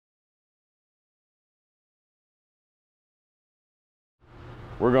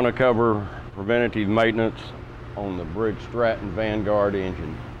We're going to cover preventative maintenance on the Briggs and Stratton Vanguard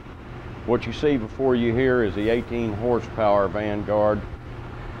engine. What you see before you here is the 18 horsepower Vanguard.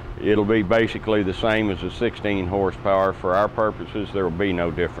 It'll be basically the same as the 16 horsepower. For our purposes, there will be no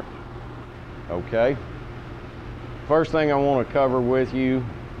difference. Okay? First thing I want to cover with you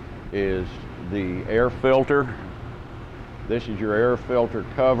is the air filter. This is your air filter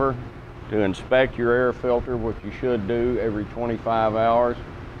cover. To inspect your air filter, what you should do every 25 hours,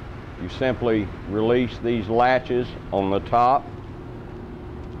 you simply release these latches on the top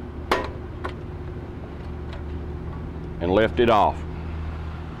and lift it off.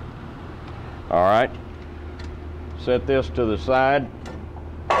 All right, set this to the side.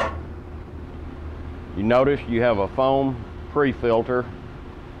 You notice you have a foam pre-filter.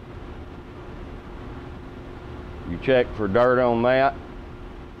 You check for dirt on that.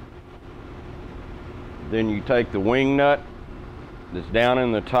 Then you take the wing nut that's down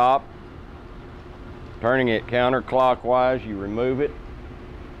in the top, turning it counterclockwise, you remove it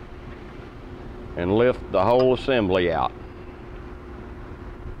and lift the whole assembly out.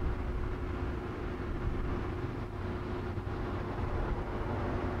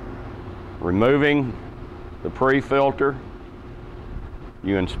 Removing the pre-filter,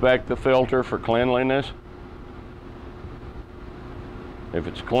 you inspect the filter for cleanliness. If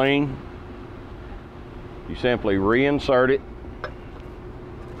it's clean, you simply reinsert it.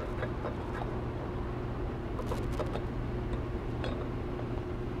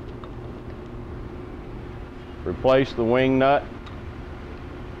 Replace the wing nut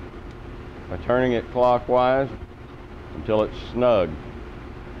by turning it clockwise until it's snug.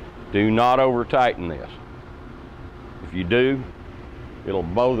 Do not over tighten this. If you do, it'll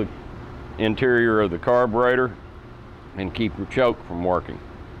bow the interior of the carburetor and keep your choke from working.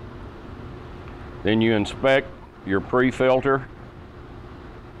 Then you inspect your pre-filter.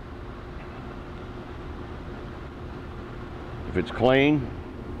 If it's clean,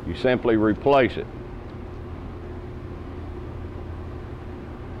 you simply replace it.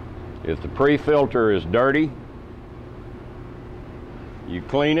 If the pre-filter is dirty, you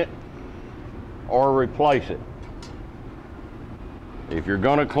clean it or replace it. If you're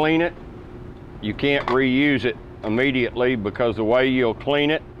going to clean it, you can't reuse it immediately, because the way you'll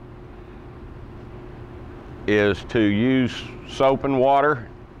clean it is to use soap and water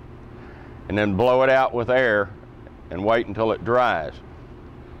and then blow it out with air and wait until it dries.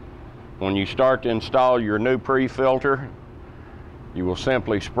 When you start to install your new pre-filter, you will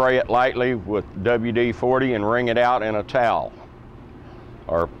simply spray it lightly with WD-40 and wring it out in a towel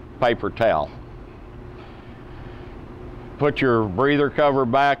or paper towel. Put your breather cover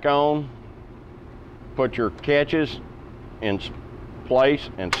back on, put your catches in place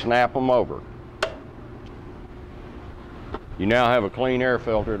and snap them over. You now have a clean air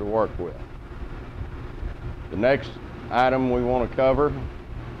filter to work with. The next item we want to cover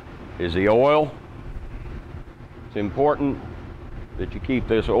is the oil. It's important that you keep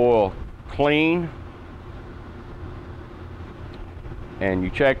this oil clean and you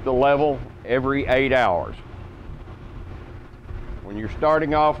check the level every 8 hours. When you're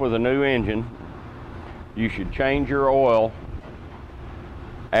starting off with a new engine, you should change your oil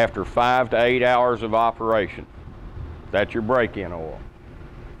after 5 to 8 hours of operation. That's your break-in oil.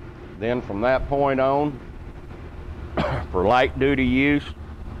 Then from that point on, for light duty use,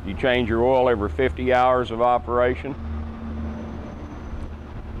 you change your oil every 50 hours of operation.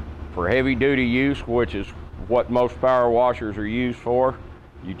 For heavy duty use, which is what most power washers are used for,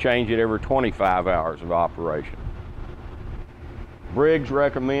 you change it every 25 hours of operation. Briggs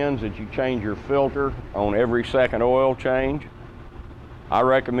recommends that you change your filter on every second oil change. I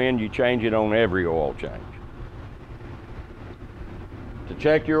recommend you change it on every oil change. To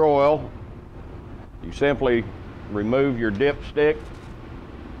check your oil, you simply remove your dipstick,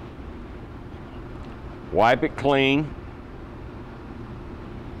 wipe it clean,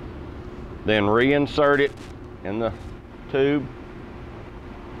 then reinsert it in the tube,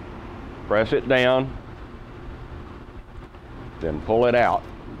 press it down, then pull it out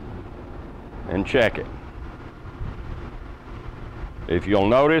and check it. If you'll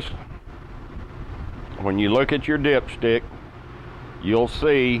notice, when you look at your dipstick, you'll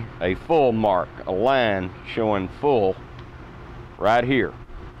see a full mark, a line showing full right here.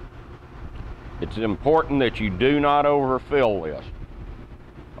 It's important that you do not overfill this.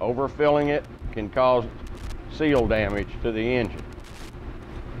 Overfilling it can cause seal damage to the engine.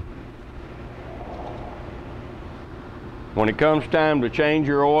 When it comes time to change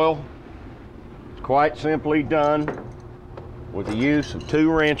your oil, it's quite simply done with the use of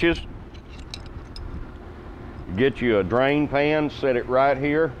 2 wrenches. Get you a drain pan, set it right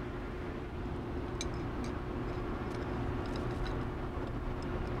here.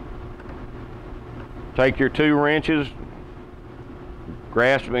 Take your 2 wrenches,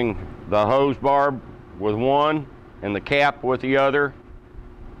 grasping the hose barb with one and the cap with the other,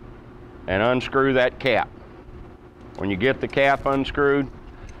 and unscrew that cap. When you get the cap unscrewed,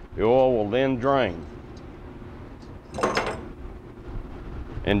 the oil will then drain.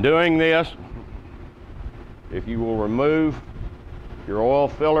 In doing this, if you will remove your oil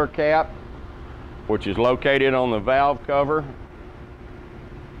filler cap, which is located on the valve cover,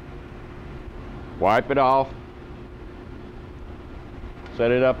 wipe it off, set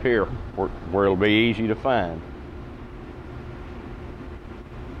it up here where it'll be easy to find.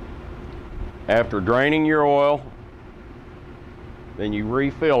 After draining your oil, then you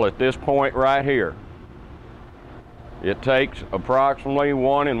refill at this point right here. It takes approximately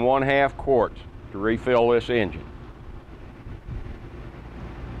 1 1/2 quarts to refill this engine.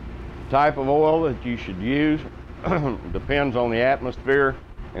 The type of oil that you should use depends on the atmosphere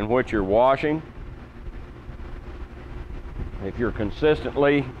in which you're washing. If you're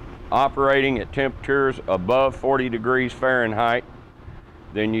consistently operating at temperatures above 40 degrees Fahrenheit,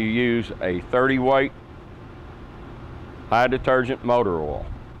 then you use a 30 weight high detergent motor oil.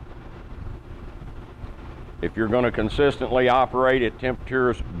 If you're going to consistently operate at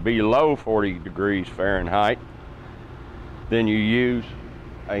temperatures below 40 degrees Fahrenheit, then you use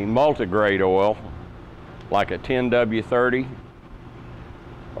a multigrade oil like a 10W30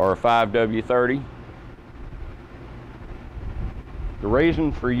 or a 5W30. The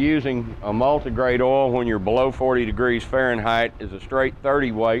reason for using a multigrade oil when you're below 40 degrees Fahrenheit is a straight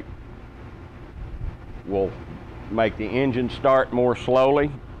 30 weight will make the engine start more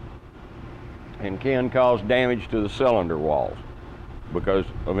slowly and can cause damage to the cylinder walls because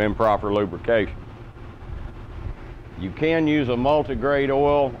of improper lubrication. You can use a multigrade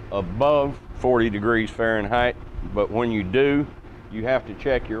oil above 40 degrees Fahrenheit, but when you do, you have to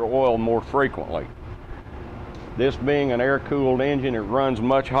check your oil more frequently. This being an air-cooled engine, it runs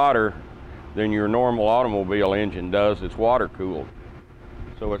much hotter than your normal automobile engine does. It's water-cooled,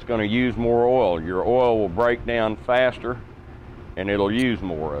 so it's going to use more oil. Your oil will break down faster, and it'll use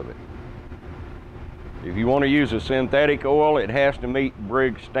more of it. If you want to use a synthetic oil, it has to meet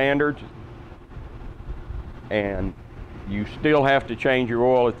Briggs standards, and you still have to change your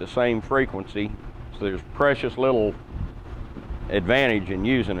oil at the same frequency, so there's precious little advantage in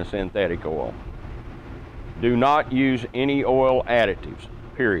using a synthetic oil. Do not use any oil additives,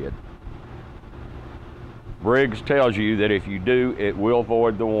 period. Briggs tells you that if you do, it will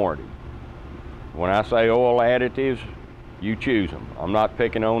void the warranty. When I say oil additives, you choose them. I'm not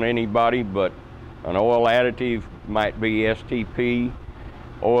picking on anybody, but an oil additive might be STP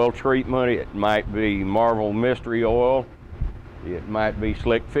oil treatment, it might be Marvel Mystery Oil, it might be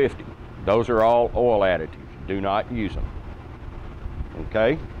Slick 50. Those are all oil additives. Do not use them.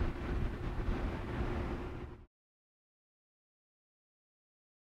 Okay?